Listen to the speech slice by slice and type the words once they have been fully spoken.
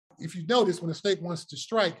if you notice, when a snake wants to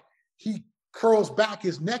strike, he curls back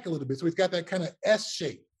his neck a little bit. So he's got that kind of S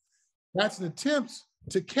shape. That's an attempt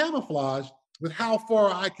to camouflage with how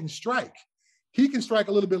far I can strike. He can strike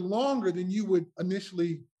a little bit longer than you would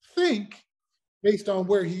initially think based on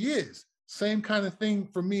where he is. Same kind of thing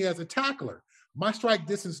for me as a tackler. My strike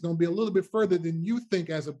distance is going to be a little bit further than you think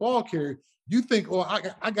as a ball carrier. You think, oh,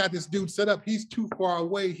 I got this dude set up. He's too far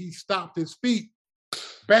away. He stopped his feet.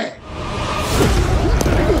 Bang.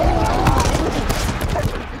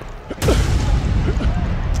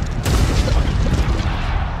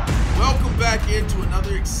 Welcome back into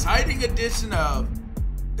another exciting edition of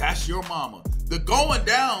That's Your Mama, the going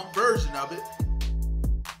down version of it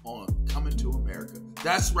on Coming to America.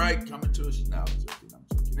 That's right, Coming to us. Now, I'm joking.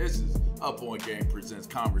 This is Up On Game presents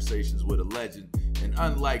Conversations with a Legend. And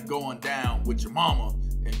unlike going down with your mama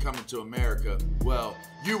and Coming to America, well,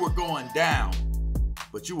 you were going down,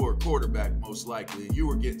 but you were a quarterback most likely. And you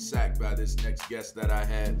were getting sacked by this next guest that I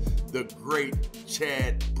had, the great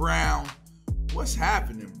Chad Brown. What's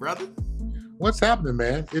happening, brother? What's happening,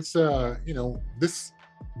 man? It's this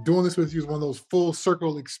doing this with you is one of those full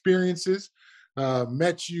circle experiences.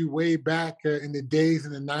 Met you way back in the days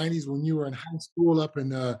in the 90s when you were in high school up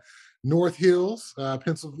in North Hills,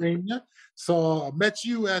 Pennsylvania. So met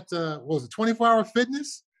you at what was it, 24-Hour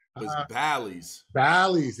Fitness? It was Bally's.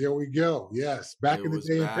 Bally's, there we go. Yes, back in the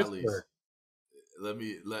day Bally's. in Pittsburgh.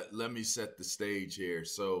 Let me set the stage here.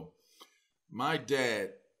 So my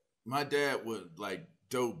dad was like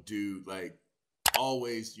dope dude, like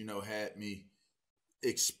always, had me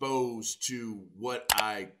exposed to what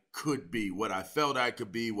I could be, what I felt I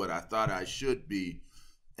could be, what I thought I should be.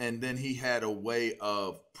 And then he had a way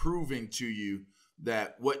of proving to you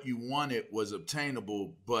that what you wanted was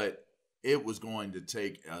obtainable, but it was going to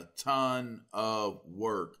take a ton of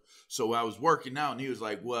work. So I was working out and he was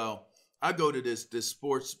like, well, I go to this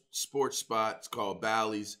sports spot. It's called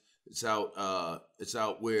Bally's. It's out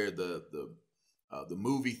where the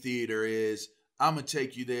movie theater is. I'm going to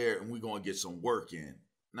take you there and we're going to get some work in.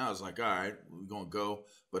 And I was like, all right, we're going to go.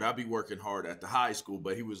 But I'll be working hard at the high school.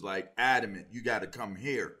 But he was like adamant, you got to come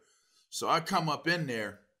here. So I come up in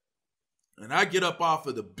there and I get up off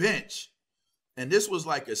of the bench. And this was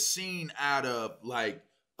like a scene out of like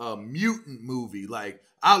a mutant movie. Like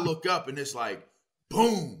I look up and it's like,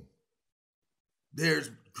 boom. There's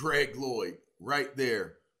Greg Lloyd right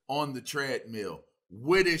there on the treadmill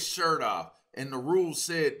with his shirt off. And the rules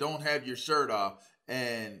said don't have your shirt off.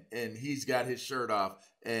 And he's got his shirt off.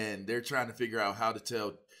 And they're trying to figure out how to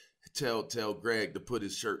tell Greg to put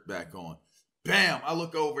his shirt back on. Bam! I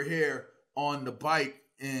look over here on the bike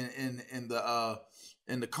in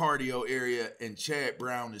the cardio area, and Chad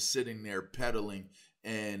Brown is sitting there pedaling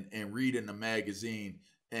and reading the magazine.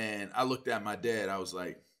 And I looked at my dad. I was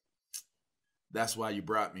like, "That's why you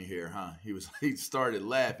brought me here, huh?" He started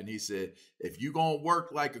laughing. He said, "If you gonna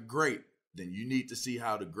work like a great, then you need to see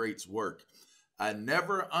how the greats work." I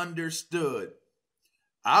never understood.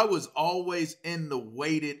 I was always in the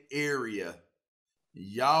weighted area.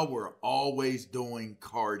 Y'all were always doing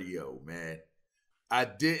cardio, man. I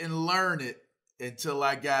didn't learn it until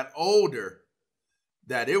I got older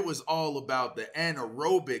that it was all about the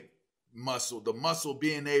anaerobic muscle, the muscle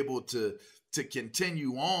being able to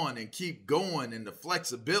continue on and keep going, and the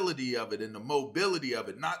flexibility of it and the mobility of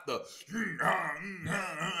it, not the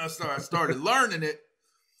I started learning it.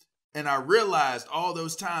 And I realized all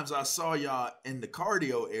those times I saw y'all in the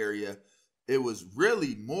cardio area, it was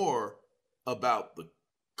really more about the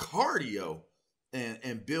cardio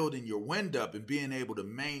and building your wind up and being able to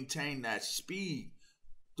maintain that speed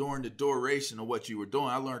during the duration of what you were doing.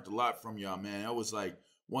 I learned a lot from y'all, man. That was like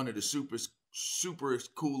one of the super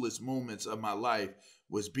coolest moments of my life,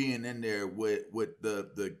 was being in there with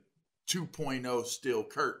the 2.0 steel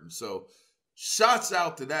curtain. So shouts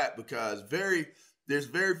out to that, because there's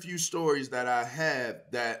very few stories that I have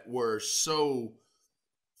that were so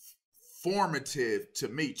formative to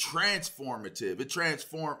me, transformative. It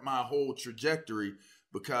transformed my whole trajectory,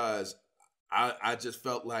 because I just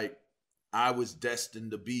felt like I was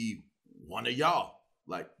destined to be one of y'all.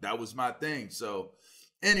 Like that was my thing. So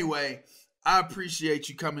anyway, I appreciate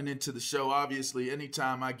you coming into the show. Obviously,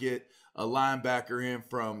 anytime I get a linebacker in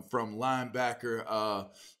from linebacker,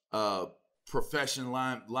 professional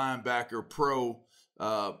linebacker pro,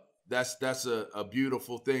 that's a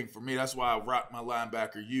beautiful thing for me. That's why I rock my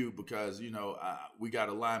linebacker U, because we got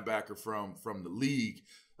a linebacker from the league.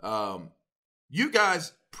 You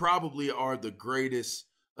guys probably are the greatest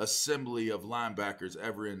assembly of linebackers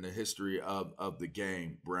ever in the history of the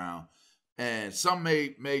game, Brown. And some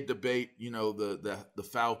may debate, the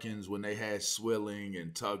Falcons when they had Swilling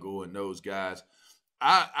and Tuggle and those guys.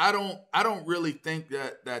 I don't really think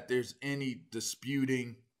that there's any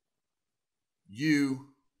disputing you,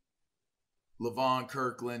 LaVon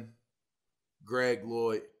Kirkland, Greg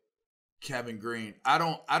Lloyd, Kevin Green. I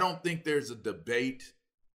don't think there's a debate.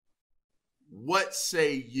 What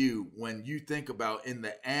say you when you think about in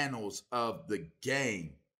the annals of the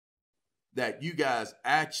game that you guys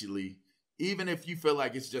actually, even if you feel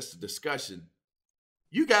like it's just a discussion,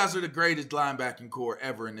 you guys are the greatest linebacking core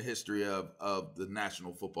ever in the history of the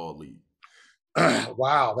National Football League?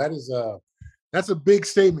 Wow, that's a big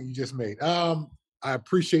statement you just made. I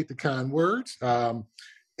appreciate the kind words.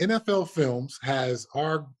 NFL Films has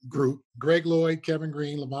our group, Greg Lloyd, Kevin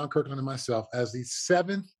Green, LaVon Kirkland, and myself, as the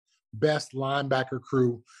seventh best linebacker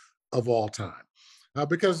crew of all time.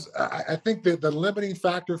 Because I think that the limiting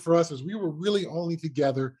factor for us is we were really only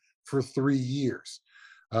together for 3 years.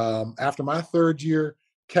 After my third year,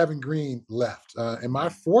 Kevin Green left. In my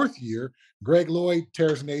fourth year, Greg Lloyd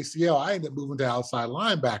tears an ACL. I ended up moving to outside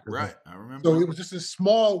linebacker. Right, then. I remember. So it was just a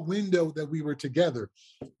small window that we were together.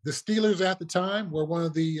 The Steelers at the time were one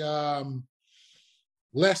of the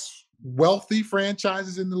less wealthy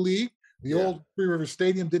franchises in the league. The old Three River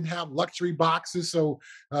Stadium didn't have luxury boxes, so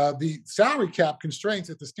the salary cap constraints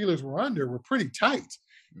that the Steelers were under were pretty tight.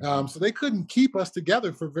 So they couldn't keep us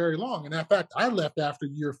together for very long. And in fact, I left after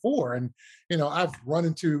year 4. And I've run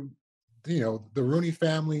into the Rooney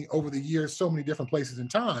family over the years, so many different places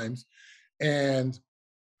and times. And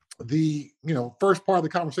the first part of the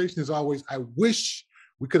conversation is always, I wish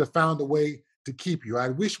we could have found a way to keep you. I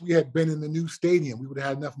wish we had been in the new stadium. We would have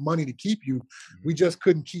had enough money to keep you. We just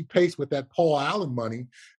couldn't keep pace with that Paul Allen money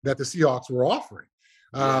that the Seahawks were offering.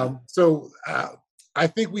 So I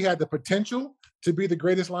think we had the potential to be the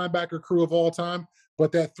greatest linebacker crew of all time,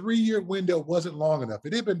 but that 3-year window wasn't long enough.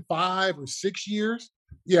 It had been 5 or 6 years.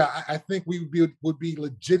 Yeah, I think we would be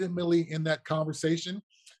legitimately in that conversation.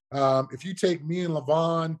 If you take me and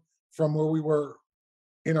LaVon from where we were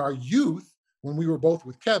in our youth, when we were both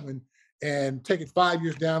with Kevin, and take it 5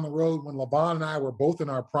 years down the road when LaVon and I were both in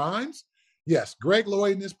our primes, yes, Greg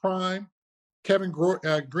Lloyd in his prime, Kevin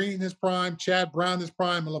Green in his prime, Chad Brown in his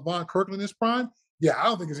prime, and LaVon Kirkland in his prime, yeah, I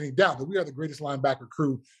don't think there's any doubt that we are the greatest linebacker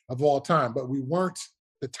crew of all time. But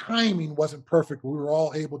the timing wasn't perfect. We were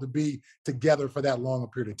all able to be together for that long a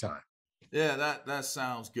period of time. Yeah, that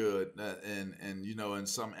sounds good. And in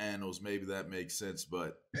some annals maybe that makes sense,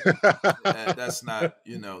 but that's not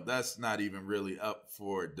that's not even really up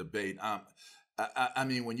for debate. I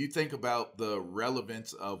mean, when you think about the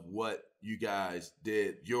relevance of what you guys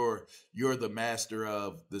did, you're the master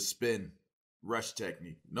of the spin rush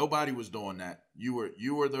technique. Nobody was doing that. You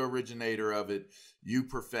were the originator of it. You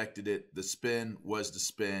perfected it. The spin was the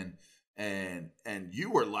spin. And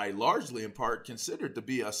you were largely in part considered to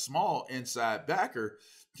be a small inside backer,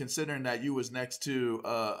 considering that you was next to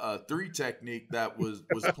a 3 technique that was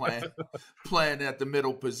playing at the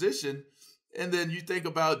middle position. And then you think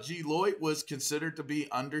about G. Lloyd was considered to be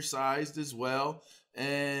undersized as well.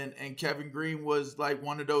 And Kevin Green was like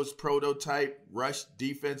one of those prototype rush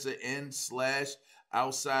defensive end /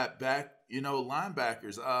 outside back,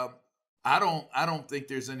 linebackers. I don't think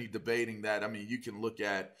there's any debating that. I mean, you can look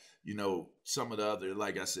at, some of the other,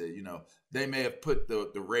 like I said, they may have put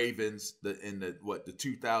the Ravens, the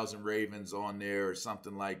 2000 Ravens on there or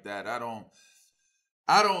something like that. I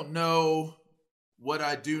don't know. What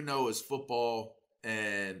I do know is football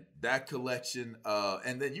and that collection.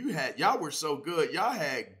 And then y'all were so good. Y'all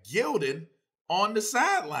had Gilden on the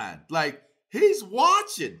sideline. Like, he's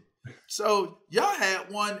watching. So y'all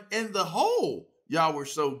had one in the hole. Y'all were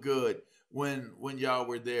so good when y'all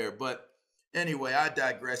were there. But anyway, I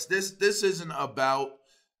digress. This isn't about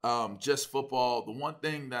just football. The one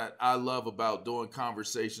thing that I love about doing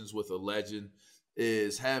conversations with a legend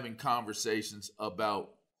is having conversations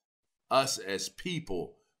about us as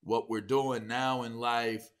people, what we're doing now in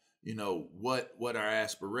life, what our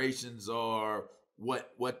aspirations are,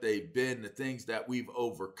 what they've been, the things that we've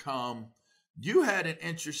overcome. You had an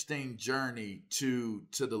interesting journey to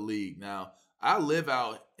the league. Now, I live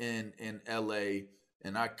out in LA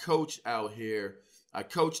and I coach out here. I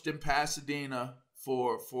coached in Pasadena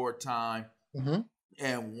for a time. Mm-hmm.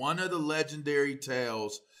 And one of the legendary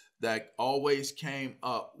tales that always came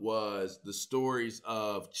up was the stories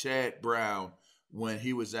of Chad Brown when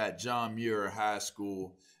he was at John Muir High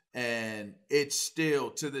School. And it's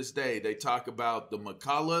still, to this day, they talk about the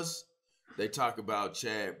McCulloughs. They talk about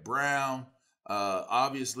Chad Brown.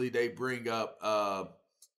 Obviously, they bring up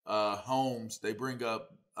Holmes. They bring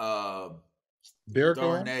up Derek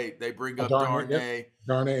Darnay. They bring up Darnay.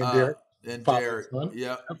 Darnay and Derek. And Derek.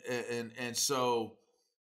 Yeah. And so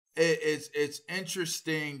it's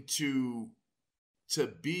interesting to to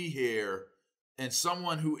be here, and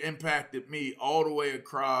someone who impacted me all the way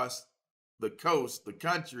across the coast, the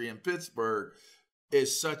country in Pittsburgh,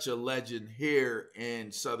 is such a legend here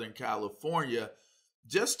in Southern California.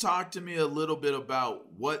 Just talk to me a little bit about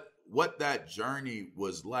what that journey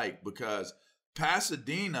was like, because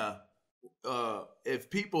Pasadena, if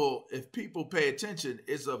people pay attention,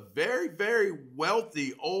 is a very, very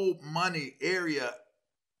wealthy old money area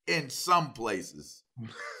in some places.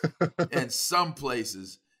 In some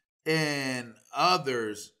places, and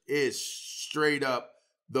others is straight up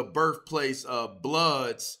the birthplace of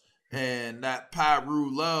Bloods and that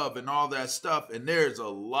Pyru love and all that stuff. And there's a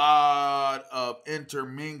lot of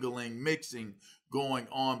intermingling, mixing going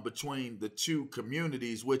on between the two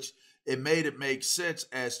communities, which it made it make sense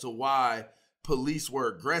as to why police were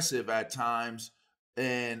aggressive at times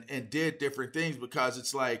and did different things, because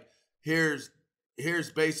it's like, here's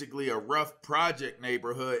basically a rough project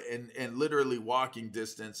neighborhood, and literally walking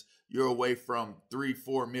distance, you're away from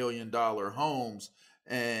 $3-4 million homes.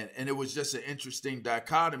 And it was just an interesting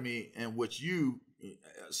dichotomy in which you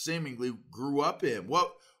seemingly grew up in.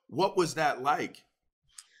 What was that like?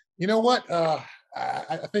 You know what?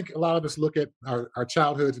 I think a lot of us look at our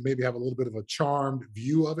childhoods and maybe have a little bit of a charmed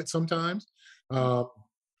view of it sometimes.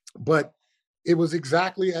 But it was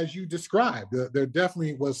exactly as you described. There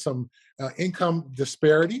definitely was some income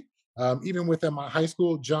disparity. Even within my high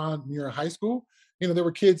school, John Muir High School, there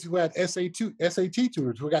were kids who had SAT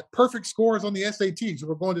tutors who got perfect scores on the SATs who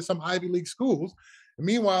were going to some Ivy League schools. And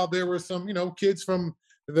meanwhile, there were some, kids from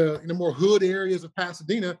the more hood areas of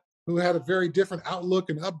Pasadena who had a very different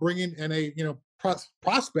outlook and upbringing and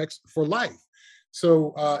prospects for life.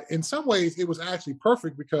 So in some ways, it was actually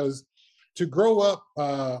perfect, because to grow up,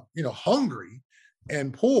 hungry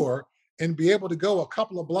and poor, and be able to go a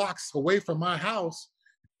couple of blocks away from my house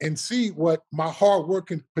and see what my hard work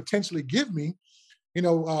can potentially give me.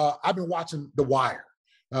 I've been watching The Wire.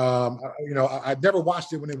 I never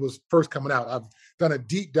watched it when it was first coming out. I've done a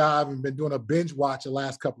deep dive and been doing a binge watch the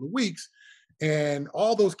last couple of weeks. And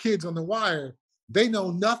all those kids on The Wire, they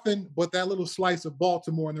know nothing but that little slice of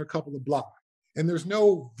Baltimore and their couple of blocks. And there's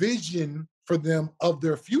no vision for them of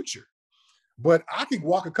their future. But I could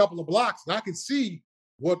walk a couple of blocks and I could see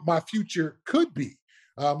what my future could be.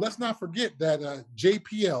 Let's not forget that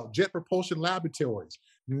JPL, Jet Propulsion Laboratories,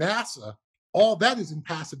 NASA, all that is in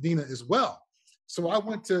Pasadena as well. So I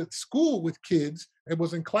went to school with kids and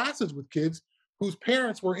was in classes with kids whose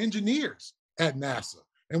parents were engineers at NASA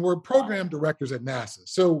and were program directors at NASA.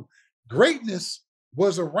 So greatness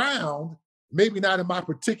was around, maybe not in my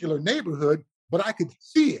particular neighborhood, but I could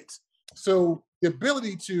see it. So the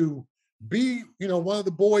ability to be, one of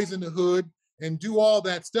the boys in the hood and do all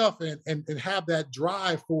that stuff and have that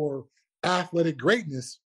drive for athletic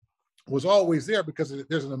greatness was always there, because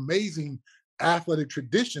there's an amazing athletic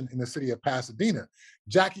tradition in the city of Pasadena.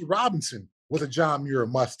 Jackie Robinson was a John Muir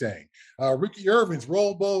Mustang. Ricky Irvin's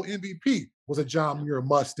Rose Bowl MVP was a John Muir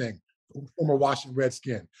Mustang, former Washington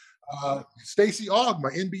Redskin. Stacey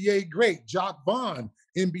Augma, NBA great. Jock Vaughn,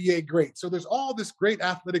 NBA great. So there's all this great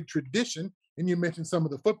athletic tradition, and you mentioned some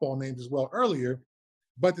of the football names as well earlier.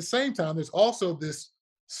 But at the same time, there's also this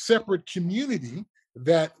separate community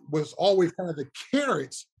that was always kind of the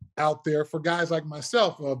carrots out there for guys like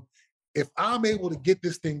myself of, if I'm able to get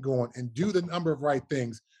this thing going and do the number of right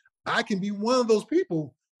things, I can be one of those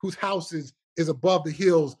people whose house is above the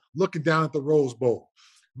hills looking down at the Rose Bowl.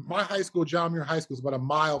 My high school, John Muir High School, is about a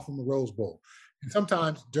mile from the Rose Bowl. And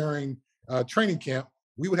sometimes during training camp,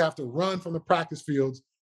 we would have to run from the practice fields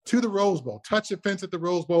to the Rose Bowl, touch the fence at the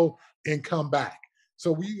Rose Bowl, and come back.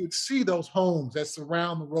 So we would see those homes that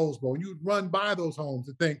surround the Rose Bowl. You would run by those homes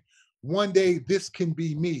and think, one day this can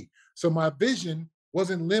be me. So my vision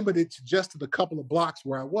wasn't limited to just the couple of blocks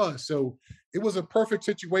where I was. So it was a perfect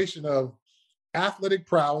situation of athletic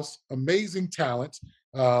prowess, amazing talent,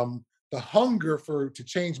 the hunger to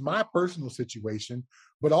change my personal situation,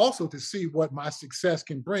 but also to see what my success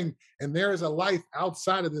can bring. And there is a life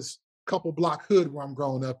outside of this couple block hood where I'm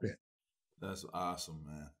growing up in. That's awesome,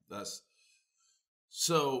 man. That's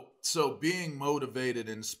so being motivated,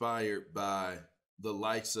 inspired by the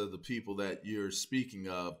likes of the people that you're speaking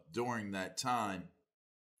of during that time,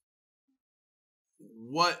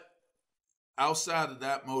 what outside of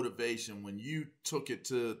that motivation, when you took it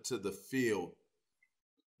to the field,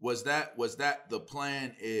 was that the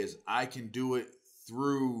plan, is I can do it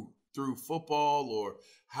through football, or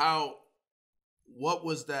what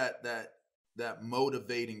was that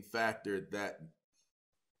motivating factor that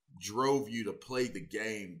drove you to play the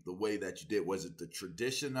game the way that you did? Was it the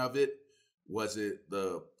tradition of it? Was it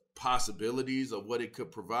the possibilities of what it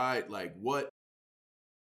could provide? Like what?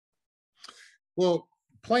 Well,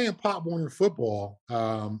 playing Pop Warner football,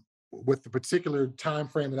 with the particular time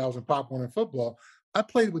frame that I was in Pop Warner football, I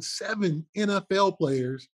played with 7 NFL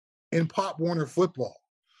players in Pop Warner football.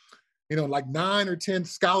 Like 9 or 10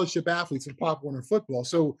 scholarship athletes in Pop Warner football.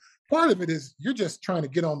 So part of it is you're just trying to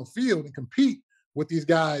get on the field and compete with these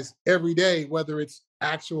guys every day, whether it's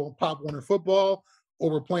actual Pop Warner football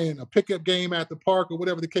or we're playing a pickup game at the park or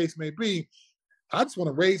whatever the case may be. I just want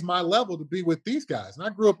to raise my level to be with these guys. And I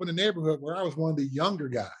grew up in a neighborhood where I was one of the younger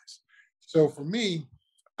guys. So for me,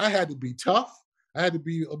 I had to be tough. I had to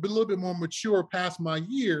be little bit more mature past my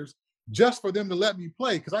years just for them to let me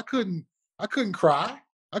play because I couldn't cry.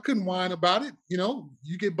 I couldn't whine about it.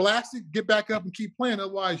 You get blasted, get back up and keep playing.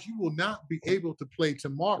 Otherwise, you will not be able to play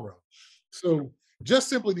tomorrow. So just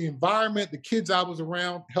simply the environment, the kids I was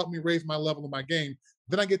around helped me raise my level of my game.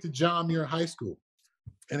 Then I get to John Muir High School.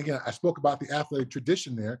 And again, I spoke about the athletic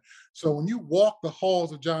tradition there. So when you walk the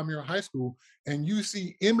halls of John Muir High School and you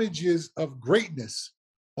see images of greatness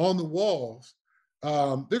on the walls,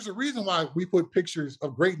 there's a reason why we put pictures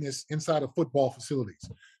of greatness inside of football facilities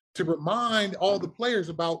to remind all the players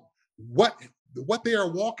about what they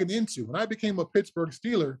are walking into. When I became a Pittsburgh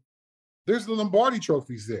Steeler, there's the Lombardi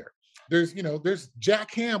trophies there. There's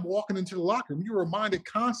Jack Ham walking into the locker room. You're reminded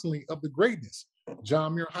constantly of the greatness.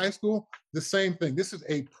 John Muir High School, the same thing. This is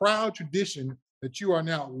a proud tradition that you are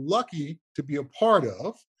now lucky to be a part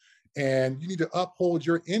of, and you need to uphold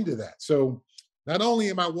your end of that. So not only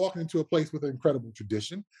am I walking into a place with an incredible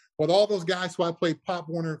tradition, but all those guys who I played Pop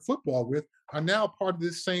Warner football with are now part of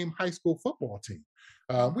this same high school football team.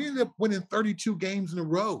 We ended up winning 32 games in a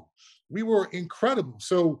row. We were incredible.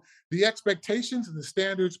 So the expectations and the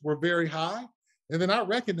standards were very high. And then I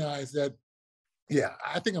recognized that, yeah,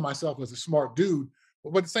 I think of myself as a smart dude,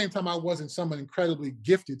 but at the same time, I wasn't some incredibly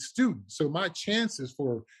gifted student. So my chances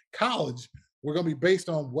for college were going to be based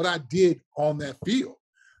on what I did on that field.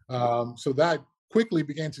 So that quickly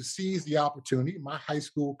began to seize the opportunity. My high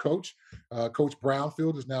school coach, Coach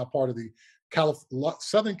Brownfield, is now part of the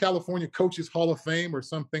Southern California Coaches Hall of Fame or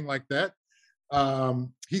something like that.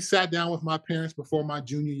 He sat down with my parents before my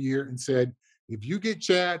junior year and said, if you get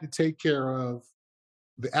Chad to take care of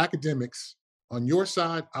the academics on your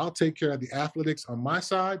side, I'll take care of the athletics on my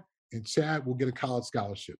side, and Chad will get a college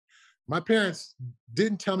scholarship. My parents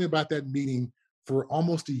didn't tell me about that meeting for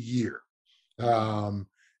almost a year.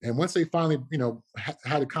 And once they finally,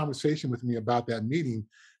 had a conversation with me about that meeting,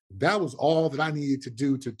 that was all that I needed to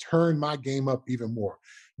do to turn my game up even more.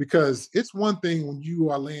 Because it's one thing when you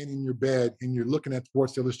are laying in your bed and you're looking at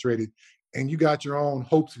Sports Illustrated and you got your own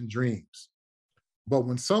hopes and dreams. But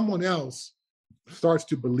when someone else starts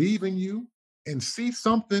to believe in you and see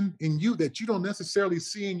something in you that you don't necessarily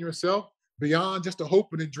see in yourself beyond just a hope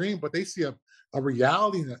and a dream, but they see a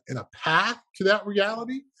reality and a path to that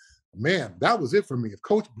reality, man, that was it for me. If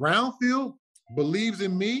Coach Brownfield believes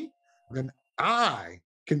in me, then I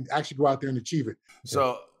can actually go out there and achieve it.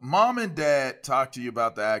 So mom and dad talk to you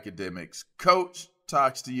about the academics. Coach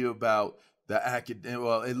talks to you about the academic.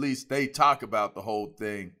 Well, at least they talk about the whole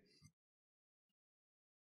thing.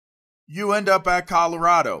 You end up at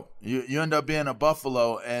Colorado. You end up being a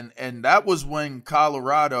Buffalo, and that was when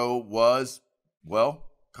Colorado was,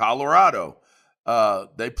 well, Colorado.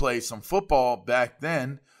 They played some football back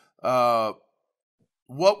then. What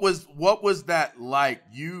was that like?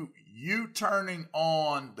 You turning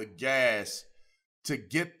on the gas to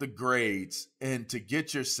get the grades and to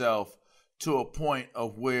get yourself to a point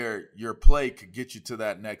of where your play could get you to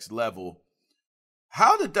that next level.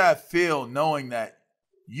 How did that feel knowing that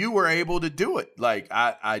you were able to do it? Like,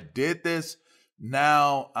 I did this.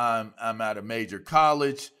 Now I'm at a major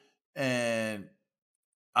college and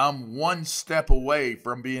I'm one step away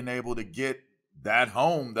from being able to get that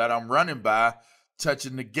home that I'm running by,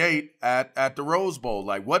 touching the gate at the Rose Bowl.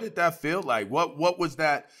 Like, what did that feel like? What was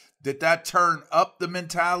that? Did that turn up the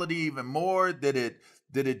mentality even more? Did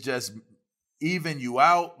it just even you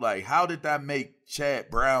out? Like, how did that make Chad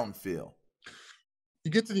Brown feel? You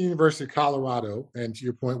get to the University of Colorado, and to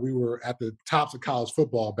your point, we were at the tops of college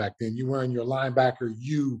football back then. You wearing your linebacker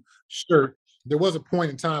U shirt. There was a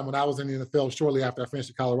point in time when I was in the NFL shortly after I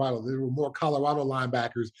finished at Colorado. There were more Colorado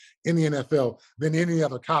linebackers in the NFL than any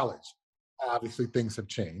other college. Obviously, things have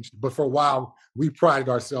changed, but for a while, we prided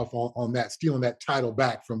ourselves on that, stealing that title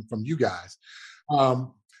back from you guys.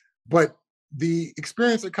 But the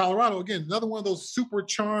experience at Colorado, again, another one of those super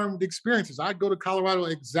charmed experiences. I go to Colorado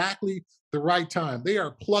at exactly the right time. They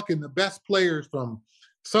are plucking the best players from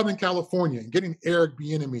Southern California and getting Eric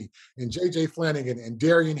Bieniemy and J.J. Flanagan and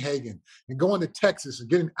Darian Hagan, and going to Texas and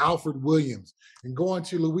getting Alfred Williams, and going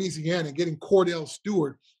to Louisiana and getting Cordell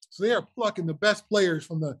Stewart. So they are plucking the best players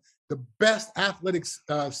from the the best athletics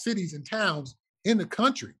cities and towns in the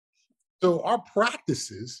country. So our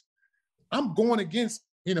practices, I'm going against,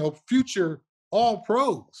 future all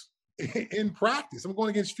pros in practice. I'm going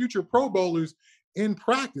against future Pro Bowlers in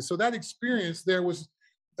practice. So that experience, there was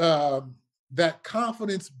that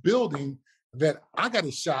confidence building that I got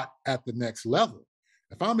a shot at the next level.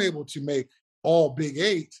 If I'm able to make all Big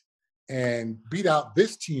Eight and beat out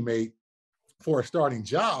this teammate for a starting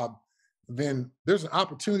job, then there's an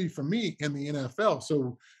opportunity for me in the NFL.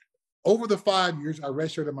 So over the 5 years, I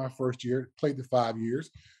redshirted my first year, played the 5 years.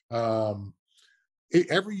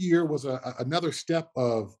 Every year was another step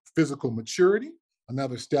of physical maturity,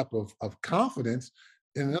 another step of confidence,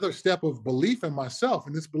 and another step of belief in myself.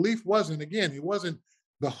 And this belief wasn't, again, it wasn't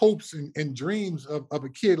the hopes and dreams of a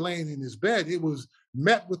kid laying in his bed. It was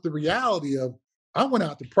met with the reality of, I went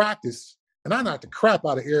out to practice and I knocked the crap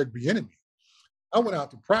out of Eric Bieniemy. I went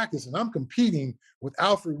out to practice and I'm competing with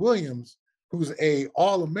Alfred Williams, who's a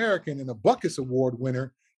All-American and a Buckus Award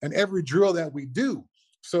winner, and every drill that we do.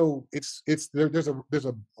 So there's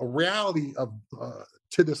a reality of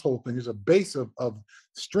to this whole thing. There's a base of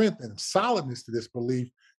strength and solidness to this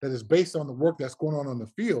belief that is based on the work that's going on the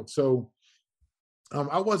field. So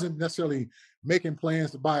I wasn't necessarily making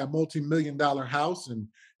plans to buy a multi-million-dollar house and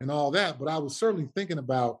all that, but I was certainly thinking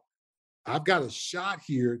about, I've got a shot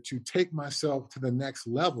here to take myself to the next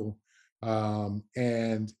level.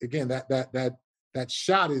 And again, that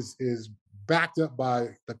shot is backed up by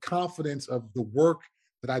the confidence of the work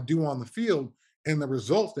that I do on the field and the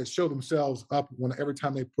results that show themselves up every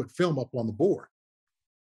time they put film up on the board.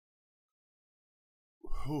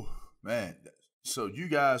 Oh, man. So you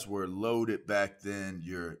guys were loaded back then.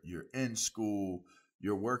 You're in school.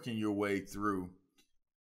 You're working your way through.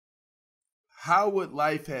 How would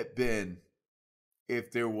life have been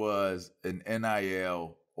if there was an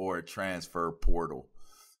NIL or a transfer portal?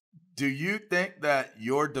 Do you think that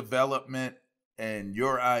your development and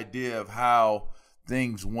your idea of how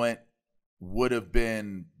things went would have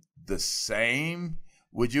been the same?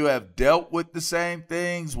 Would you have dealt with the same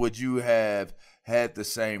things? Would you have had the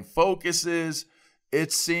same focuses?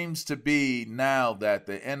 It seems to be now that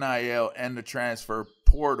the NIL and the transfer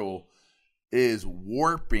portal is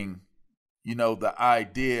warping, the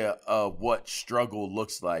idea of what struggle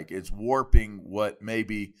looks like. It's warping what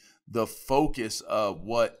maybe the focus of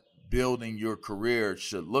what building your career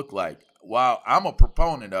should look like. While I'm a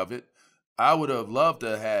proponent of it, I would have loved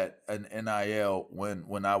to have had an NIL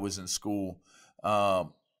when I was in school.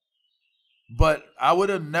 But I would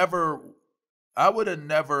have never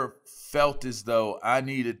felt as though I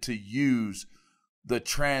needed to use the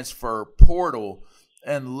transfer portal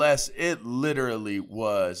unless it literally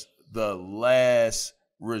was the last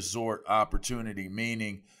resort opportunity,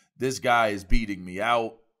 meaning this guy is beating me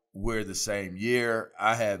out. We're the same year.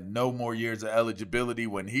 I have no more years of eligibility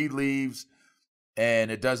when he leaves, and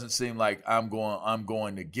it doesn't seem like I'm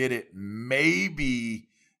going to get it. Maybe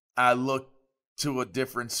I look to a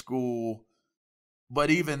different school, but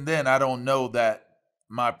even then, I don't know that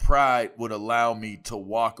my pride would allow me to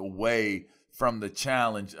walk away from the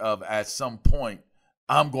challenge of, at some point,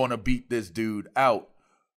 I'm going to beat this dude out.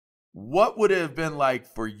 What would it have been like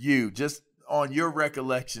for you, just on your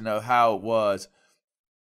recollection of how it was,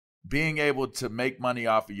 being able to make money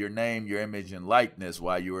off of your name, your image, and likeness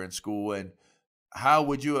while you were in school? And how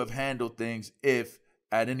would you have handled things if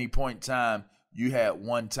at any point in time you had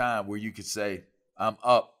one time where you could say, I'm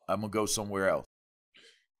up, I'm going to go somewhere else?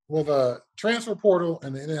 Well, the transfer portal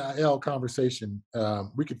and the NIL conversation,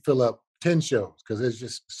 we could fill up 10 shows because there's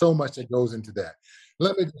just so much that goes into that.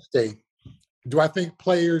 Let me just state, do I think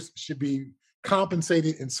players should be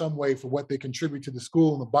compensated in some way for what they contribute to the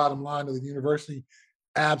school and the bottom line of the university?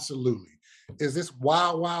 Absolutely. Is this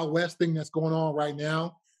wild, wild west thing that's going on right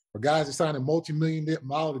now, where guys are signing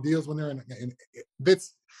multi-million-dollar deals when they're in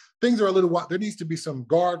this? Things are a little wild. There needs to be some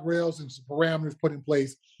guardrails and some parameters put in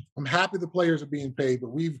place. I'm happy the players are being paid, but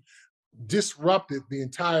we've disrupted the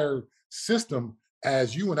entire system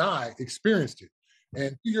as you and I experienced it.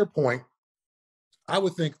 And to your point, I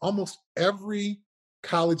would think almost every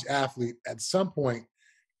college athlete at some point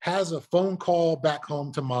has a phone call back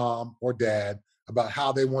home to mom or dad about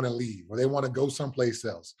how they want to leave or they want to go someplace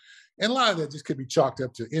else. And a lot of that just could be chalked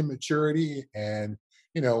up to immaturity and,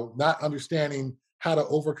 not understanding how to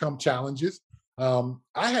overcome challenges. I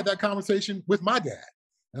had that conversation with my dad.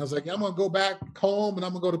 And I was like, I'm going to go back home and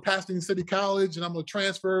I'm going to go to Pasadena City College and I'm going to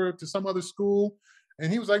transfer to some other school. And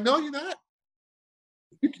he was like, no, you're not.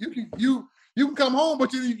 You can come home,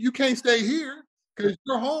 but you can't stay here because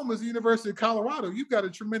your home is the University of Colorado. You've got a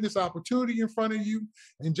tremendous opportunity in front of you.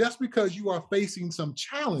 And just because you are facing some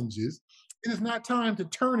challenges it is not time to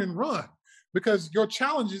turn and run, because your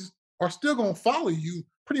challenges are still going to follow you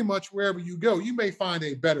pretty much wherever you go. You may find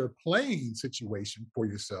a better playing situation for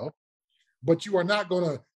yourself, but you are not going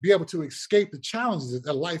to be able to escape the challenges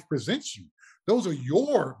that life presents you. Those are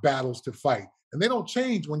your battles to fight, and they don't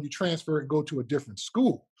change when you transfer and go to a different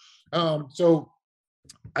school. So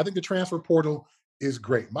I think the transfer portal is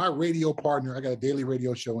great. My radio partner, I got a daily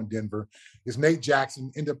radio show in Denver, is Nate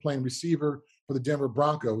Jackson, ended up playing receiver for the Denver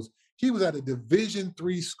Broncos. He was at a Division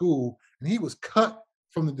III school, and he was cut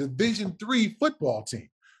from the Division III football team.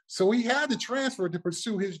 So he had to transfer to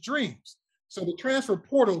pursue his dreams. So the transfer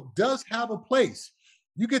portal does have a place.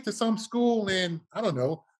 You get to some school and, I don't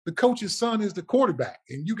know, the coach's son is the quarterback,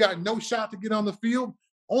 and you got no shot to get on the field.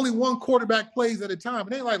 Only one quarterback plays at a time.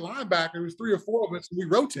 It ain't like linebackers, 3 or 4 of us, and we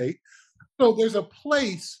rotate. So there's a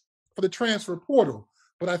place for the transfer portal.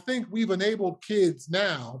 But I think we've enabled kids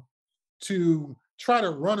now to try to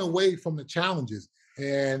run away from the challenges,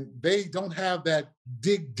 and they don't have that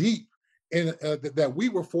dig deep in that we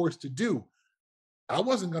were forced to do. I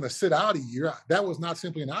wasn't going to sit out a year. That was not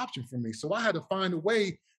simply an option for me. So I had to find a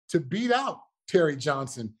way to beat out Terry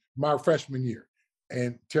Johnson my freshman year.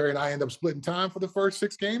 And Terry and I ended up splitting time for the first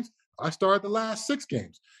 6 games. I started the last 6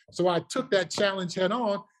 games. So I took that challenge head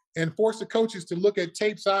on and forced the coaches to look at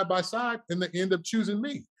tape side by side, and they end up choosing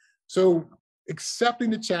me. So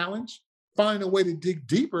accepting the challenge, finding a way to dig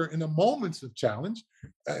deeper in the moments of challenge.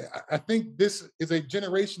 I think this is a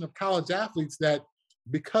generation of college athletes that,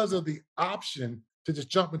 because of the option to just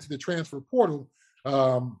jump into the transfer portal,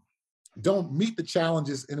 don't meet the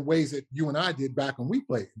challenges in ways that you and I did back when we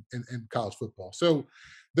played in college football. So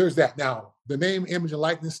there's that. Now, the name, image, and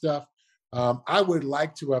likeness stuff, I would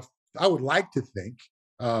like to think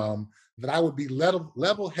that I would be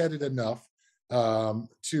level-headed enough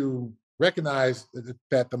to recognize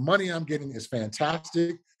that the money I'm getting is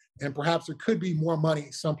fantastic, and perhaps there could be more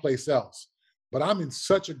money someplace else. But I'm in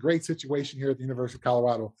such a great situation here at the University of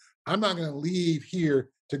Colorado. I'm not going to leave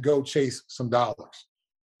here to go chase some dollars.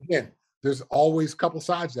 Again, there's always a couple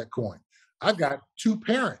sides of that coin. I've got 2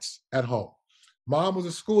 parents at home. Mom was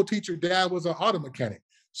a school teacher, dad was an auto mechanic.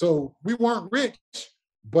 So we weren't rich,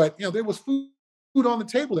 but there was food on the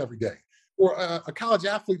table every day. Or a college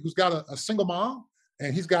athlete who's got a single mom,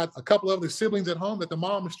 and he's got a couple of other siblings at home that the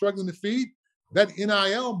mom is struggling to feed. That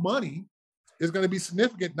NIL money is going to be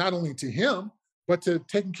significant, not only to him, but to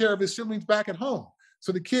taking care of his siblings back at home.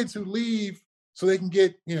 So the kids who leave so they can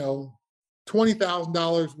get,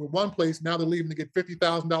 $20,000 with one place, now they're leaving to get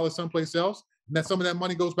 $50,000 someplace else, and that some of that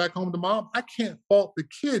money goes back home to mom. I can't fault the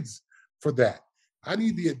kids for that. I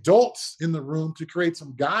need the adults in the room to create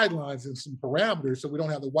some guidelines and some parameters so we don't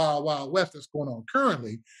have the wild, wild west that's going on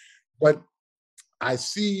currently. But I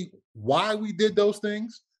see why we did those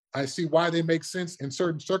things. I see why they make sense in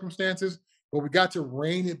certain circumstances, but we got to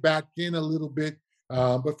rein it back in a little bit.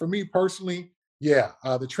 But for me personally,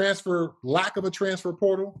 the lack of a transfer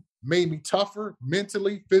portal made me tougher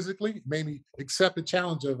mentally, physically, made me accept the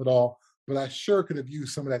challenge of it all. But I sure could have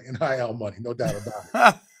used some of that NIL money, no doubt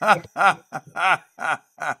about it.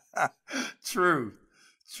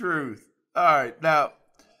 Truth. All right. Now,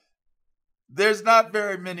 there's not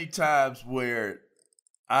very many times where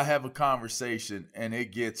I have a conversation and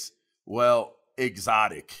it gets,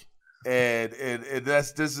 exotic. And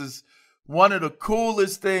this is one of the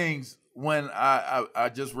coolest things when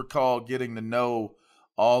I just recall getting to know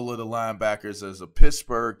all of the linebackers as a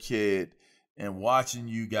Pittsburgh kid and watching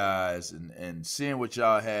you guys and seeing what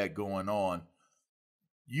y'all had going on.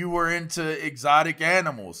 You were into exotic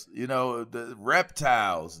animals, the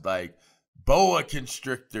reptiles, like boa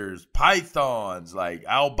constrictors, pythons, like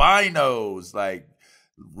albinos, like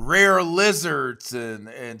rare lizards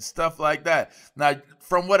and stuff like that. Now,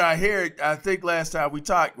 from what I hear, I think last time we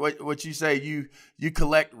talked, what you say, you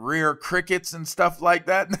collect rare crickets and stuff like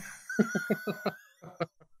that.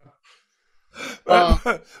 No,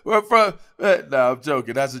 I'm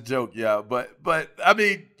joking. That's a joke, yeah. But I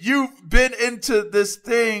mean, you've been into this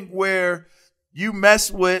thing where you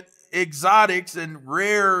mess with exotics and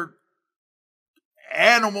rare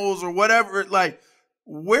animals or whatever. Like,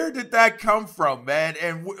 where did that come from, man?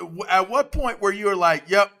 And at what point were you like,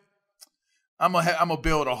 "Yep, I'm gonna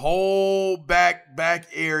build a whole back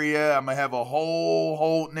area. I'm gonna have a whole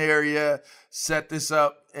holding area, set this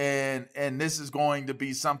up, and this is going to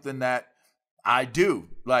be something that I do."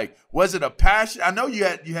 Like, was it a passion? I know you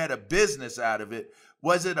had a business out of it.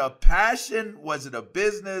 Was it a passion? Was it a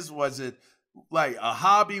business? Was it like a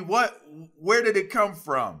hobby? Where did it come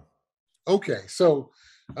from? Okay, so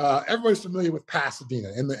everybody's familiar with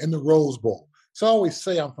Pasadena in the Rose Bowl. So I always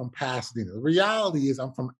say I'm from Pasadena. The reality is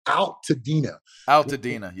I'm from Altadena.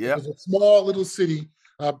 Altadena, It's yep. a small little city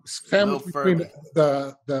A little sandwiched between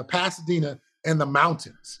further. the Pasadena and the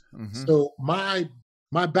mountains. Mm-hmm. So my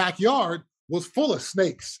backyard was full of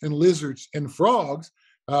snakes and lizards and frogs.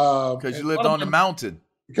 Because you lived on the mountain.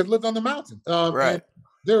 Because I lived on the mountain. And Right.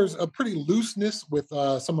 there's a pretty looseness with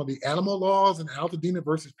some of the animal laws in Altadena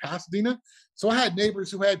versus Pasadena. So I had neighbors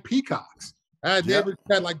who had peacocks. I had Yep. neighbors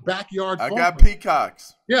who had like backyard I farms. got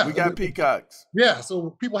peacocks. Yeah, We got peacocks. yeah.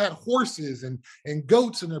 So people had horses and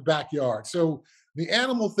goats in their backyard. So the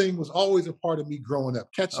animal thing was always a part of me growing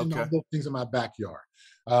up, catching all Okay. those things in my backyard.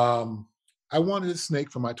 Um, I wanted a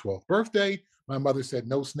snake for my 12th birthday. My mother said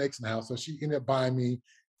no snakes in the house, so she ended up buying me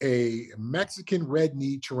a Mexican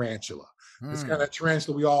red-kneed tarantula. This kind of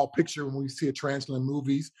tarantula we all picture when we see a tarantula in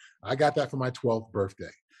movies. I got that for my 12th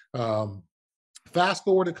birthday. Um, Fast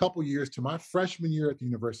forward a couple years to my freshman year at the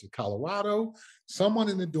University of Colorado, someone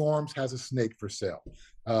in the dorms has a snake for sale,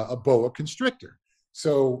 a boa constrictor.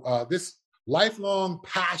 So this lifelong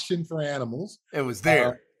passion for animals. It was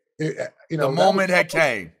there. The moment had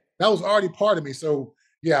came. That was already part of me. So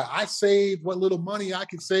yeah, I saved what little money I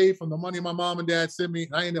could save from the money my mom and dad sent me,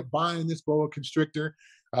 and I ended up buying this boa constrictor.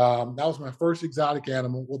 That was my first exotic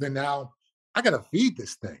animal. Well, then now I got to feed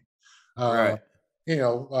this thing. Right.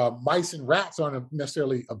 Mice and rats aren't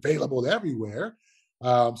necessarily available everywhere.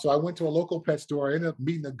 So I went to a local pet store. I ended up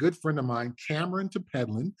meeting a good friend of mine, Cameron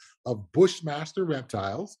Tepedlin of Bushmaster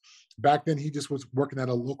Reptiles. Back then, he just was working at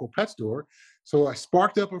a local pet store. So I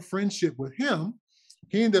sparked up a friendship with him.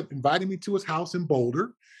 He ended up inviting me to his house in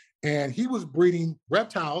Boulder, and he was breeding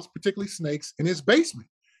reptiles, particularly snakes, in his basement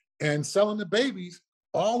and selling the babies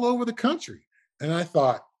all over the country. And I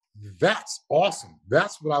thought, that's awesome.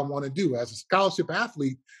 That's what I want to do. As a scholarship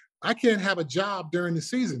athlete, I can't have a job during the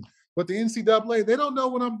season. But the NCAA, they don't know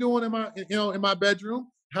what I'm doing in my bedroom,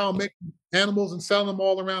 how I'm making animals and selling them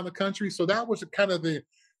all around the country. So that was kind of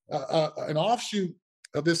an offshoot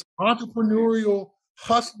of this entrepreneurial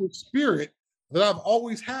hustler spirit that I've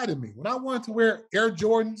always had in me. When I wanted to wear Air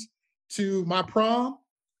Jordans to my prom,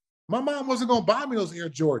 my mom wasn't going to buy me those Air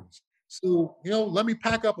Jordans. So, let me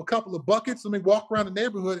pack up a couple of buckets. Let me walk around the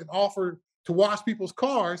neighborhood and offer to wash people's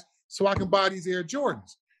cars so I can buy these Air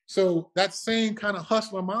Jordans. So that same kind of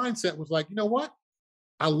hustler mindset was like, you know what?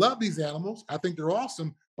 I love these animals. I think they're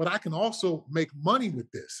awesome, but I can also make money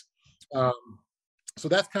with this. So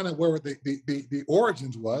that's kind of where the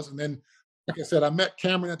origins was. And then, like I said, I met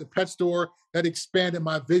Cameron at the pet store. That expanded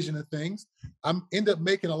my vision of things. I ended up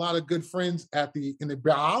making a lot of good friends in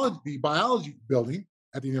the biology building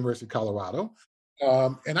at the University of Colorado.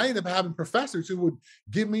 And I ended up having professors who would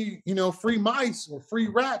give me, free mice or free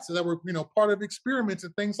rats that were, part of experiments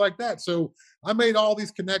and things like that. So I made all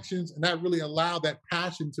these connections, and that really allowed that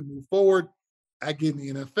passion to move forward. I get in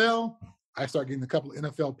the NFL. I start getting a couple of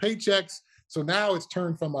NFL paychecks. So now it's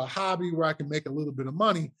turned from a hobby where I can make a little bit of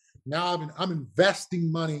money. Now I'm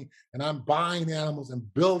investing money, and I'm buying animals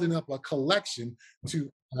and building up a collection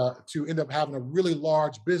to end up having a really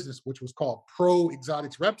large business, which was called Pro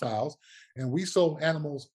Exotics Reptiles. And we sold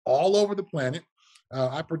animals all over the planet.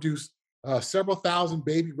 I produced several thousand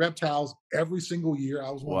baby reptiles every single year.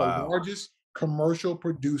 I was one of the largest commercial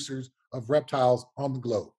producers of reptiles on the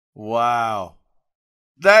globe. Wow.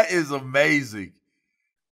 That is amazing.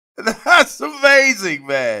 That's amazing,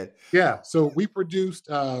 man. Yeah. So we produced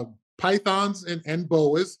pythons and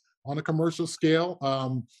boas on a commercial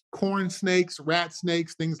scale, corn snakes, rat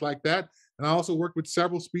snakes, things like that. And I also worked with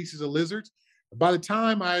several species of lizards. By the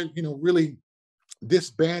time I, really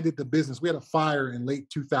disbanded the business, we had a fire in late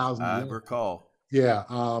 2000. I recall. Yeah.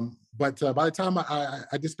 But by the time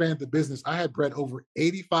I disbanded the business, I had bred over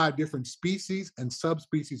 85 different species and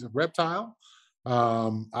subspecies of reptile.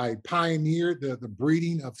 I pioneered the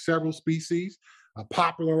breeding of several species,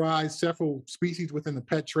 popularized several species within the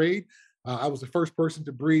pet trade. I was the first person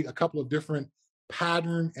to breed a couple of different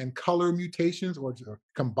pattern and color mutations, or to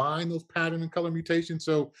combine those pattern and color mutations.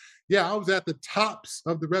 So yeah, I was at the tops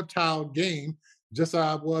of the reptile game, just as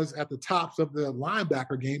I was at the tops of the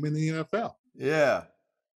linebacker game in the NFL. Yeah.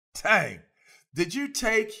 Dang. Did you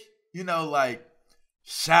take, like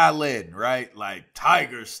Shaolin, right? Like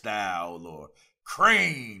tiger style or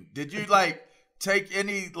crane? Did you take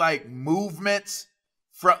any movements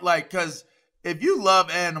from because if you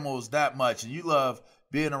love animals that much and you love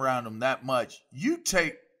being around them that much, you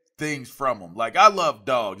take things from them. Like I love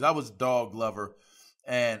dogs. I was a dog lover,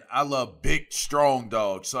 and I love big, strong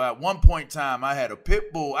dogs. So at one point in time, I had a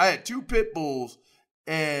pit bull. I had 2 pit bulls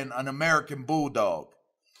and an American bulldog.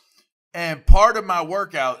 And part of my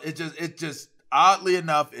workout, oddly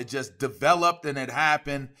enough, it just developed and it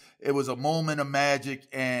happened. It was a moment of magic,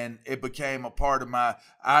 and it became a part of my.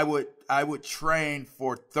 I would train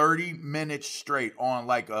for 30 minutes straight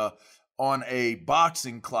on a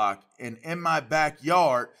boxing clock, and in my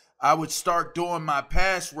backyard, I would start doing my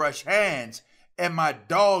pass rush hands, and my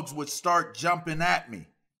dogs would start jumping at me.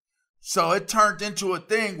 So it turned into a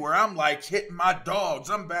thing where I'm like hitting my dogs.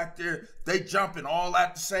 I'm back there, they jumping all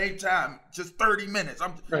at the same time. Just 30 minutes.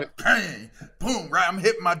 I'm bang, boom, right? I'm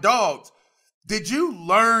hitting my dogs. Did you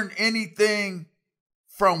learn anything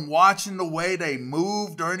from watching the way they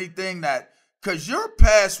moved or anything that? Because your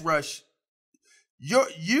pass rush,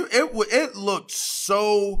 it looked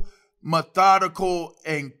so methodical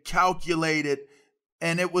and calculated,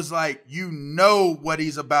 and it was like you know what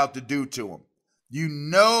he's about to do to him. You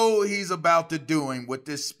know he's about to do him with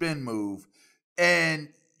this spin move, and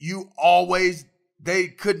they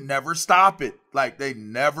could never stop it. Like, they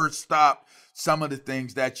never stopped some of the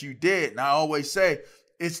things that you did. And I always say,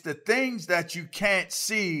 it's the things that you can't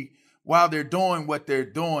see while they're doing what they're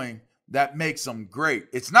doing that makes them great.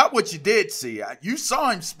 It's not what you did see. You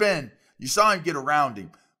saw him spin. You saw him get around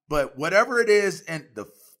him. But whatever it is, and the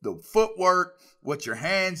footwork, what your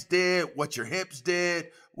hands did, what your hips did,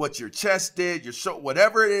 what your chest did, your shoulder,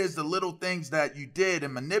 whatever it is, the little things that you did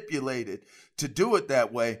and manipulated to do it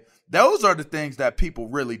that way, those are the things that people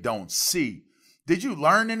really don't see. Did you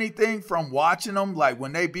learn anything from watching them, like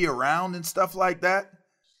when they be around and stuff like that?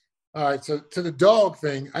 All right, so to the dog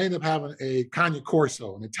thing, I ended up having a Cane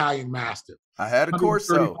Corso, an Italian Mastiff. I had a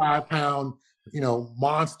Corso. 35-pound,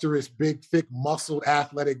 monstrous, big, thick, muscled,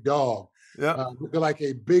 athletic dog. Yeah. They're like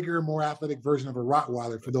a bigger, more athletic version of a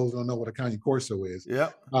Rottweiler, for those who don't know what a Cane Corso is.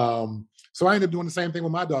 Yeah. So I ended up doing the same thing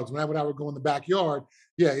with my dogs. Whenever I would go in the backyard,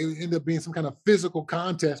 it ended up being some kind of physical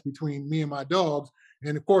contest between me and my dogs.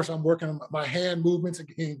 And of course, I'm working on my hand movements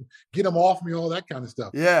and get them off me, all that kind of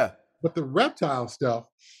stuff. Yeah. But the reptile stuff,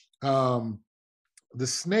 the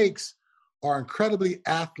snakes are incredibly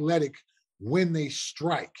athletic when they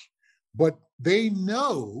strike, but they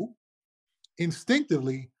know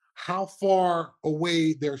instinctively how far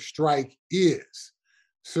away their strike is.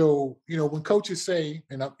 So, when coaches say,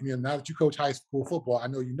 and now that you coach high school football, I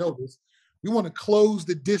know you know this, we want to close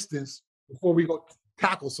the distance before we go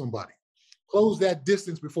tackle somebody. Close that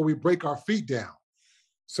distance before we break our feet down.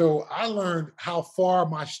 So I learned how far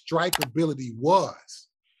my strike ability was.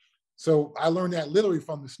 So I learned that literally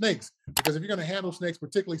from the snakes, because if you're going to handle snakes,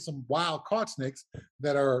 particularly some wild caught snakes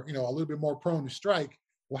that are, a little bit more prone to strike,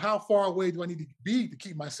 well, how far away do I need to be to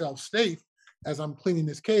keep myself safe as I'm cleaning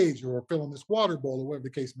this cage or filling this water bowl or whatever the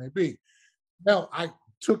case may be? Now, I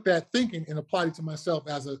took that thinking and applied it to myself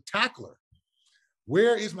as a tackler.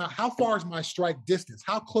 How far is my strike distance?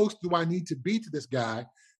 How close do I need to be to this guy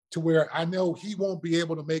to where I know he won't be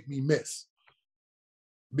able to make me miss?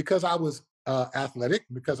 Because I was athletic,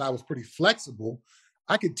 because I was pretty flexible,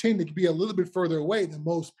 I could tend to be a little bit further away than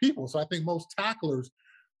most people. So I think most tacklers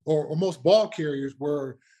or most ball carriers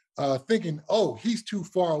were thinking, oh, he's too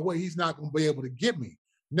far away, he's not going to be able to get me.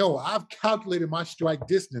 No, I've calculated my strike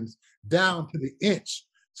distance down to the inch.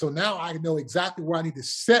 So now I know exactly where I need to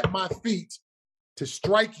set my feet to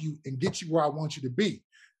strike you and get you where I want you to be.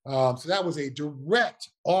 So that was a direct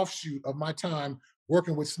offshoot of my time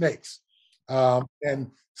working with snakes.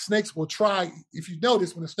 And snakes will try, if you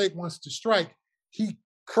notice, when a snake wants to strike, he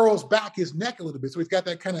curls back his neck a little bit. So he's got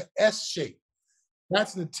that kind of S shape.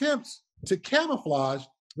 That's an attempt to camouflage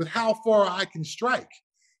with how far I can strike.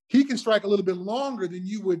 He can strike a little bit longer than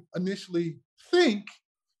you would initially think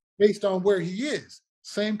based on where he is.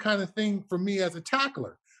 Same kind of thing for me as a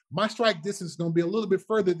tackler. My strike distance is going to be a little bit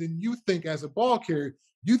further than you think as a ball carrier.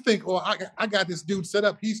 You think, oh, I got this dude set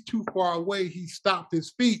up. He's too far away. He stopped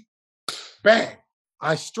his feet. Bang,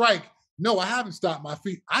 I strike. No, I haven't stopped my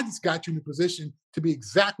feet. I just got you in a position to be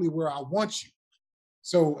exactly where I want you.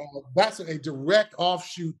 So that's a direct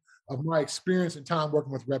offshoot of my experience and time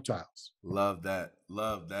working with reptiles. Love that.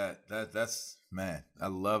 Love that. That's man, I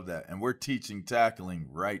love that. And we're teaching tackling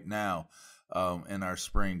right now in our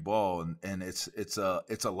spring ball, and it's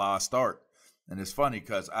a lost art. And it's funny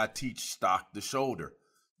because I teach stock the shoulder.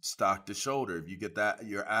 Stock the shoulder. If you get that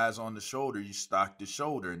your eyes on the shoulder, you stock the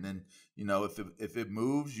shoulder, and then if it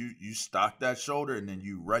moves, you stock that shoulder, and then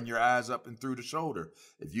you run your eyes up and through the shoulder.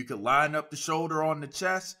 If you can line up the shoulder on the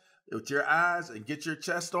chest with your eyes and get your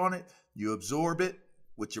chest on it, you absorb it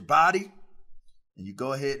with your body, and you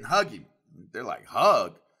go ahead and hug him. They're like,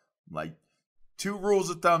 hug? Like, 2 rules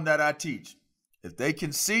of thumb that I teach. If they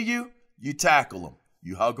can see you, you tackle them.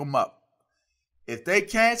 You hug them up. If they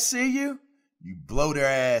can't see you, you blow their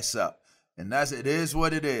ass up. and it is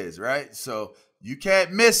what it is, right? So you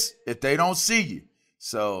can't miss if they don't see you.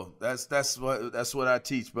 So that's what I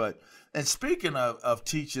teach. But and speaking of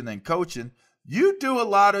teaching and coaching, you do a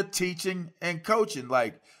lot of teaching and coaching.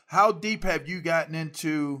 Like, how deep have you gotten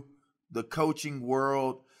into the coaching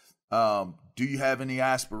world? Do you have any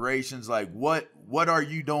aspirations? Like, what are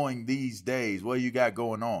you doing these days? What you got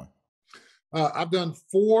going on? I've done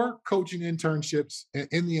 4 coaching internships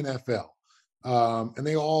in the NFL, and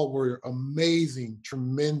they all were amazing,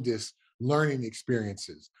 tremendous learning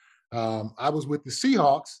experiences. I was with the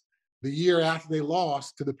Seahawks the year after they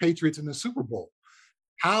lost to the Patriots in the Super Bowl.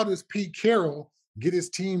 How does Pete Carroll get his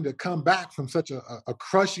team to come back from such a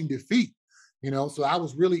crushing defeat? So I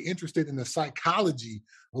was really interested in the psychology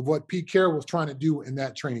of what Pete Carroll was trying to do in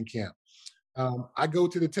that training camp. I go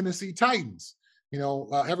to the Tennessee Titans.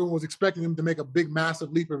 Everyone was expecting them to make a big,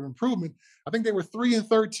 massive leap of improvement. I think they were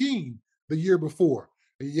 3-13 the year before.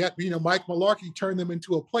 Yet, Mike Mularkey turned them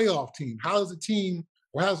into a playoff team. How does a team,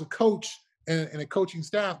 or how does a coach and a coaching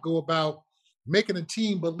staff go about making a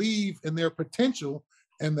team believe in their potential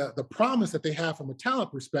and the promise that they have from a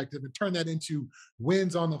talent perspective and turn that into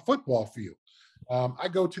wins on the football field? I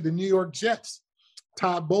go to the New York Jets.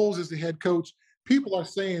 Todd Bowles is the head coach. People are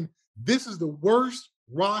saying this is the worst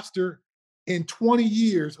roster in 20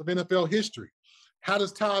 years of NFL history. How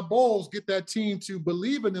does Todd Bowles get that team to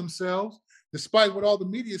believe in themselves, despite what all the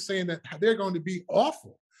media is saying that they're going to be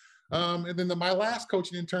awful? And then my last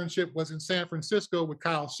coaching internship was in San Francisco with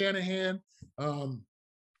Kyle Shanahan.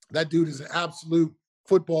 That dude is an absolute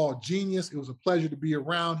football genius. It was a pleasure to be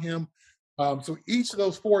around him. So each of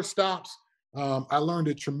those 4 stops, I learned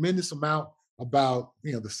a tremendous amount about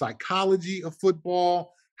the psychology of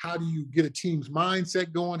football. How do you get a team's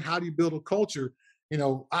mindset going? How do you build a culture?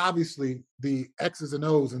 Obviously the X's and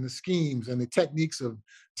O's and the schemes and the techniques of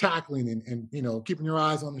tackling and keeping your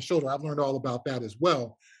eyes on the shoulder. I've learned all about that as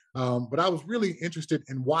well. But I was really interested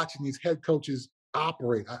in watching these head coaches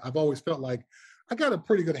operate. I've always felt like I got a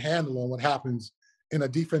pretty good handle on what happens in a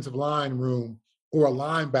defensive line room or a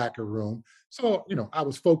linebacker room. So, I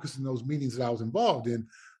was focused in those meetings that I was involved in,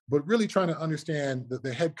 but really trying to understand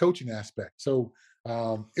the head coaching aspect. So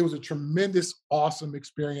it was a tremendous, awesome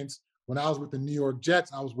experience. When I was with the New York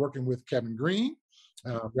Jets, I was working with Kevin Green,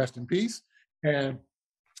 rest in peace. And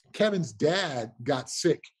Kevin's dad got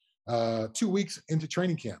sick 2 weeks into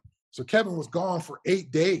training camp. So Kevin was gone for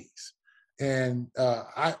 8 days. And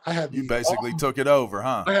I had You basically took it over,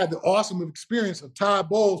 huh? I had the awesome experience of Todd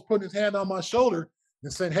Bowles putting his hand on my shoulder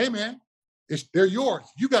and saying, "Hey, man, they're yours.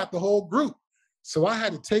 You got the whole group." So I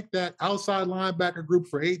had to take that outside linebacker group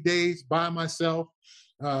for 8 days by myself,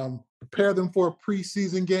 prepare them for a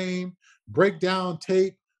preseason game, break down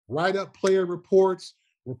tape, write up player reports,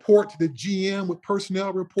 report to the GM with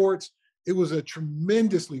personnel reports. It was a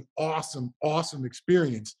tremendously awesome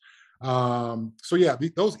experience. So yeah,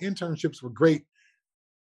 those internships were great.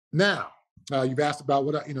 Now, you've asked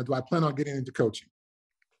about do I plan on getting into coaching?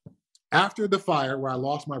 After the fire where I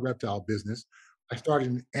lost my reptile business, I started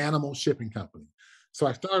an animal shipping company. So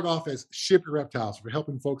I started off as Ship Your Reptiles for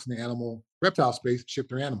helping folks in the reptile space ship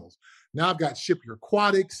their animals. Now I've got Ship Your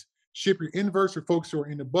Aquatics, Ship Your Inverse for folks who are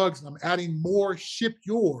into bugs, and I'm adding more Ship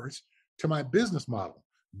Yours to my business model.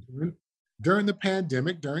 During the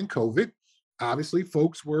pandemic, during COVID, obviously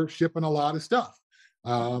folks were shipping a lot of stuff.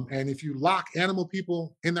 And if you lock animal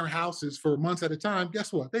people in their houses for months at a time,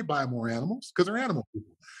 guess what? They buy more animals because they're animal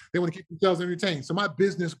people. They want to keep themselves entertained. So my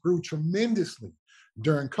business grew tremendously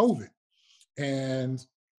during COVID. And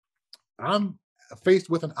I'm faced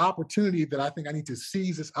with an opportunity that I think I need to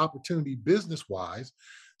seize this opportunity business-wise.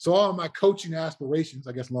 So all of my coaching aspirations,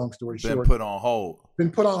 I guess long story short, been put on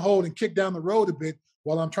hold and kicked down the road a bit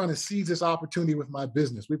while I'm trying to seize this opportunity with my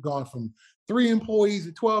business. We've gone from 3 employees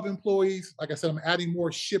to 12 employees. Like I said, I'm adding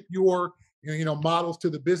more Ship Your models to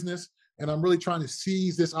the business, and I'm really trying to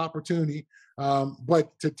seize this opportunity.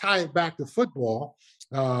 But to tie it back to football,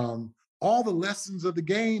 all the lessons of the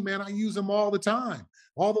game, man, I use them all the time.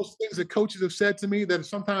 All those things that coaches have said to me that are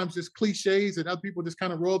sometimes just cliches that other people just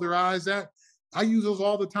kind of roll their eyes at, I use those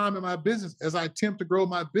all the time in my business as I attempt to grow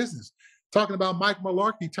my business. Talking about Mike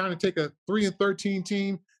Mularkey trying to take a 3-13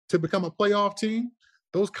 team to become a playoff team,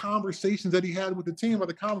 those conversations that he had with the team are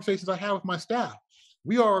the conversations I have with my staff.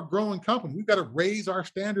 We are a growing company. We've got to raise our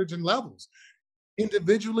standards and levels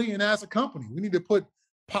individually and as a company. We need to put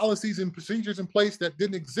policies and procedures in place that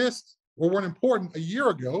didn't exist or weren't important a year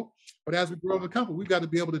ago. But as we grow the company, we've got to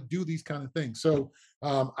be able to do these kind of things. So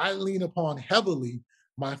I lean upon heavily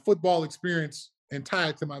my football experience and tie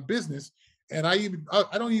it to my business. And I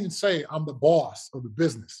don't even say I'm the boss of the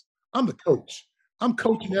business. I'm the coach. I'm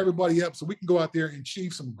coaching everybody up so we can go out there and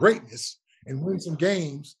achieve some greatness and win some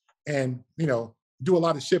games and, do a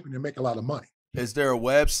lot of shipping and make a lot of money. Is there a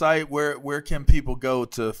website where can people go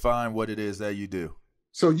to find what it is that you do?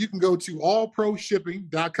 So you can go to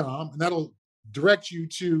allproshipping.com, and that'll direct you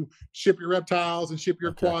to ship your reptiles and ship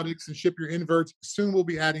your aquatics and ship your inverts. Soon we'll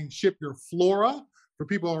be adding ship your flora for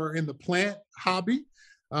people who are in the plant hobby.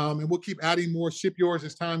 And we'll keep adding more ship yours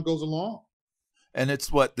as time goes along. And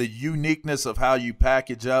it's what the uniqueness of how you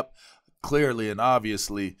package up, clearly and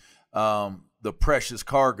obviously, the precious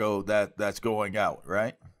cargo that's going out,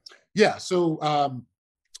 right? Yeah. So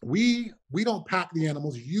we don't pack the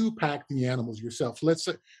animals. You pack the animals yourself. So let's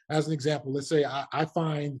say, as an example, let's say I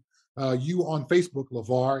find you on Facebook,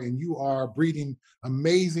 LaVar, and you are breeding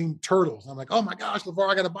amazing turtles. I'm like, oh my gosh,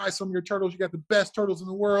 LaVar, I got to buy some of your turtles. You got the best turtles in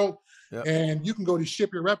the world. Yep. And you can go to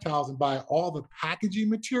Ship Your Reptiles and buy all the packaging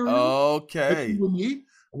material that you will need.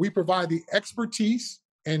 We provide the expertise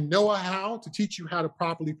and know-how to teach you how to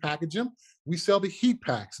properly package them. We sell the heat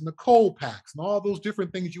packs and the cold packs and all those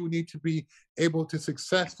different things you would need to be able to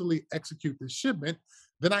successfully execute the shipment.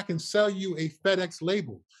 Then I can sell you a FedEx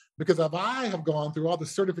label, because if I have gone through all the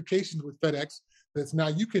certifications with FedEx, that's now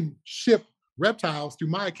you can ship reptiles through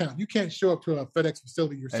my account. You can't show up to a FedEx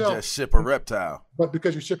facility yourself and just ship a reptile. But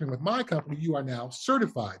because you're shipping with my company, you are now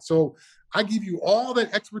certified. So I give you all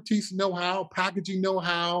that expertise, know-how, packaging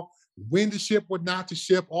know-how, when to ship, what not to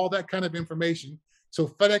ship, all that kind of information. So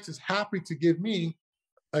FedEx is happy to give me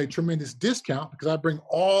a tremendous discount because I bring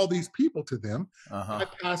all these people to them. I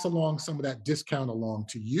pass along some of that discount along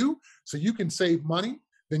to you so you can save money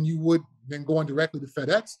than you would than going directly to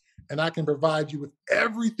FedEx. And I can provide you with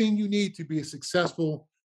everything you need to be a successful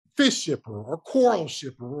fish shipper or coral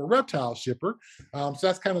shipper or reptile shipper. So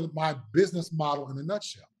that's kind of my business model in a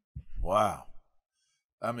nutshell. Wow.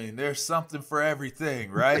 I mean, there's something for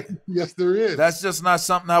everything, right? Yes, there is. That's just not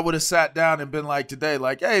something I would have sat down and been like today,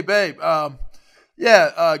 like, hey, babe,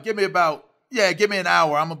 give me an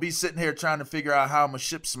hour. I'm going to be sitting here trying to figure out how I'm going to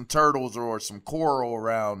ship some turtles or some coral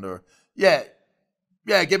around, or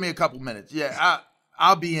give me a couple minutes.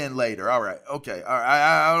 I'll be in later. All right. Okay. All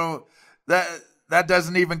right. I don't, that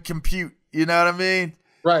doesn't even compute. You know what I mean?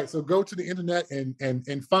 Right. So go to the internet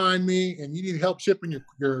and find me. And you need help shipping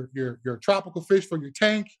your tropical fish for your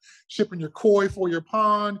tank, shipping your koi for your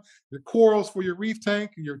pond, your corals for your reef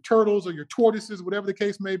tank, your turtles or your tortoises, whatever the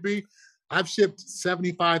case may be. I've shipped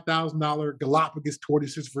 $75,000 Galapagos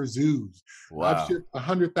tortoises for zoos. Wow. I've shipped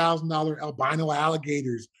 $100,000 albino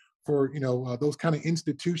alligators for those kind of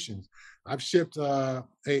institutions. I've shipped a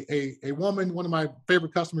woman. One of my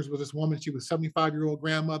favorite customers was this woman. She was a 75-year-old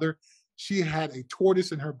grandmother. She had a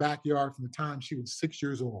tortoise in her backyard from the time she was 6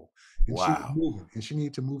 years old. And wow. She was moving, and she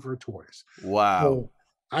needed to move her tortoise. Wow. So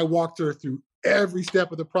I walked her through every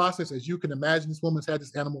step of the process. As you can imagine, this woman's had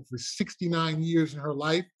this animal for 69 years in her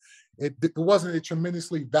life. It wasn't a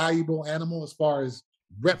tremendously valuable animal as far as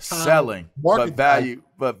reptile selling, market value.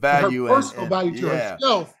 Her personal value to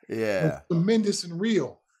herself was tremendous and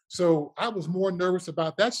real. So I was more nervous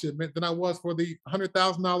about that shipment than I was for the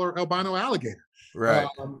 $100,000 albino alligator. Right.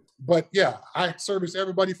 But yeah, I service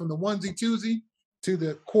everybody from the onesie twosie to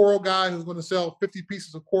the coral guy who's going to sell 50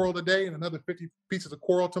 pieces of coral today and another 50 pieces of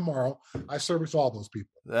coral tomorrow. I service all those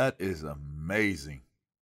people. That is amazing.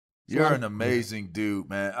 You're an amazing dude,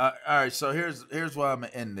 man. All right, so here's what I'm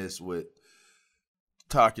gonna end this with.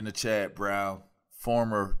 Talking to Chad Brown,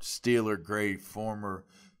 former Steeler great, former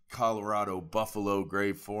Colorado Buffalo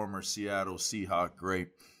great, former Seattle Seahawks great.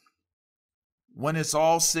 When it's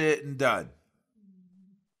all said and done,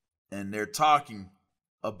 and they're talking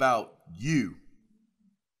about you're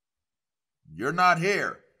not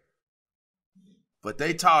here, but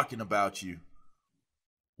they talking about you.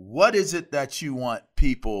 What is it that you want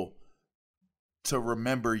people to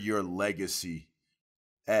remember your legacy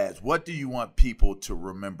as? What do you want people to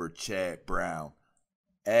remember Chad Brown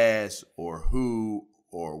as, or who,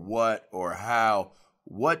 or what, or how?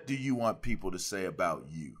 What do you want people to say about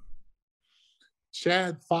you?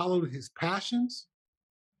 Chad followed his passions,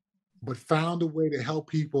 but found a way to help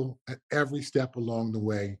people at every step along the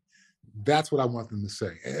way. That's what I want them to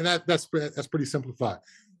say. And that's pretty simplified.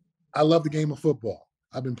 I love the game of football.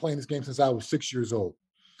 I've been playing this game since I was 6 years old.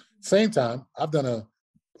 Same time, I've done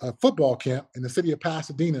a football camp in the city of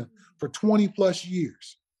Pasadena for 20 plus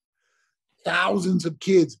years. Thousands of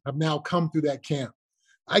kids have now come through that camp.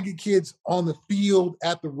 I get kids on the field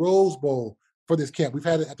at the Rose Bowl for this camp. We've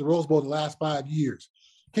had it at the Rose Bowl the last 5 years.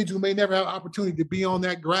 Kids who may never have an opportunity to be on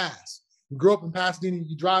that grass. You grow up in Pasadena,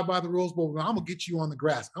 you drive by the Rose Bowl, I'm going to get you on the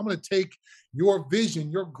grass. I'm going to take your vision,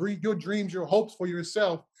 your dreams, your hopes for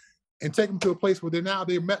yourself, and take them to a place where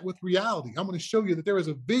they're met with reality. I'm going to show you that there is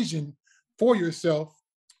a vision for yourself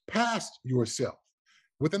past yourself.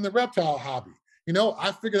 Within the reptile hobby, you know,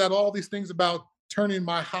 I figured out all these things about turning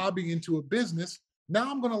my hobby into a business.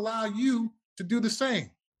 Now I'm going to allow you to do the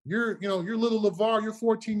same. You're little LaVar, you're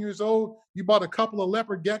 14 years old. You bought a couple of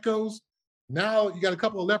leopard geckos. Now you got a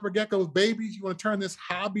couple of leopard geckos babies. You want to turn this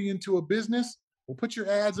hobby into a business? Well, put your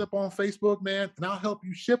ads up on Facebook, man, and I'll help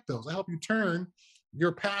you ship those. I'll help you turn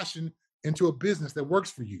your passion into a business that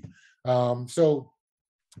works for you. So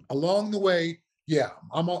along the way, yeah,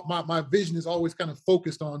 my vision is always kind of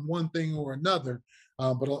focused on one thing or another.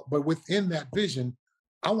 But within that vision,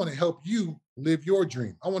 I want to help you live your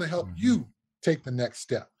dream. I want to help you take the next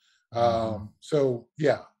step. So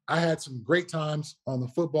yeah, I had some great times on the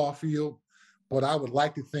football field, but I would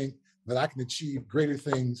like to think that I can achieve greater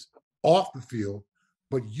things off the field,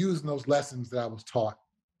 but using those lessons that I was taught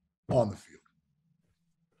on the field.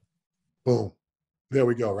 Boom. There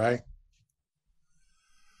we go, right?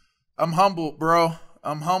 I'm humbled, bro.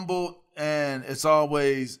 I'm humbled, and it's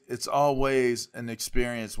always an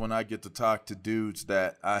experience when I get to talk to dudes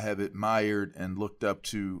that I have admired and looked up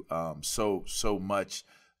to so much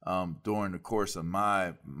during the course of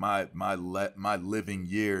my living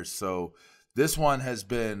years. So this one has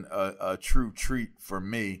been a true treat for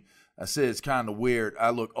me. I said it's kind of weird. I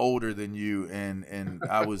look older than you, and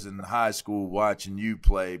I was in high school watching you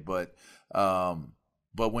play, but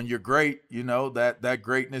when you're great, you know, that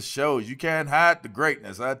greatness shows. You can't hide the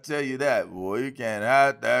greatness. I tell you that, boy. You can't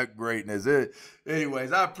hide that greatness.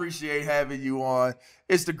 Anyways, I appreciate having you on.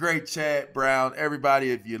 It's the great Chad Brown.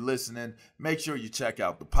 Everybody, if you're listening, make sure you check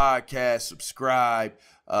out the podcast, subscribe.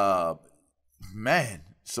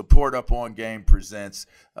 Support Up On Game Presents.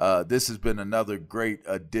 This has been another great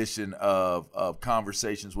edition of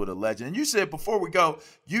Conversations with a Legend. And you said before we go,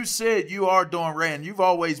 you said you are doing Rand. You've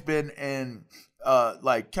always been in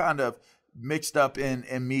kind of mixed up in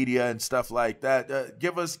media and stuff like that.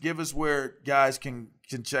 Give us where guys can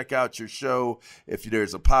check out your show. If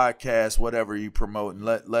there's a podcast, whatever you promote, and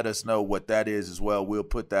let us know what that is as well. We'll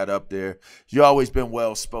put that up there. You've always been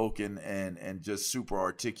well spoken and just super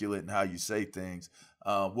articulate in how you say things.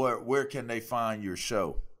 Where can they find your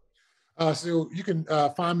show? So you can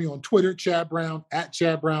find me on Twitter, Chad Brown, at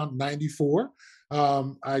ChadBrown94.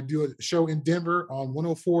 I do a show in Denver on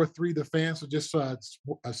 104.3 The Fan. So just search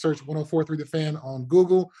 104.3 The Fan on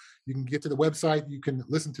Google. You can get to the website. You can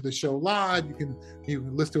listen to the show live. You can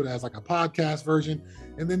listen to it as like a podcast version.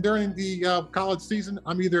 And then during the college season,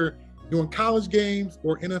 I'm either doing college games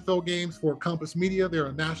or NFL games for Compass Media. They're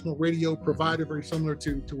a national radio provider, very similar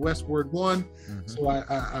to Westward One. So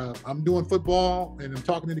I'm doing football, and I'm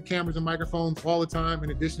talking to the cameras and microphones all the time,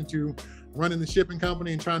 in addition to running the shipping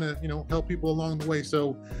company and trying to, help people along the way.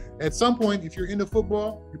 So at some point, if you're into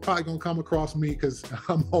football, you're probably going to come across me, because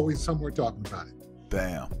I'm always somewhere talking about it.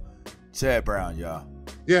 Bam. Chad Brown, y'all.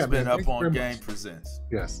 Yeah, it's been Up On Game Presents.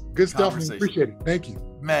 Yes. Good stuff. Man. Appreciate it. Thank you.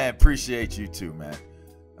 Man, appreciate you too, man.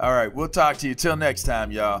 All right, we'll talk to you. Till next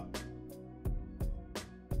time, y'all.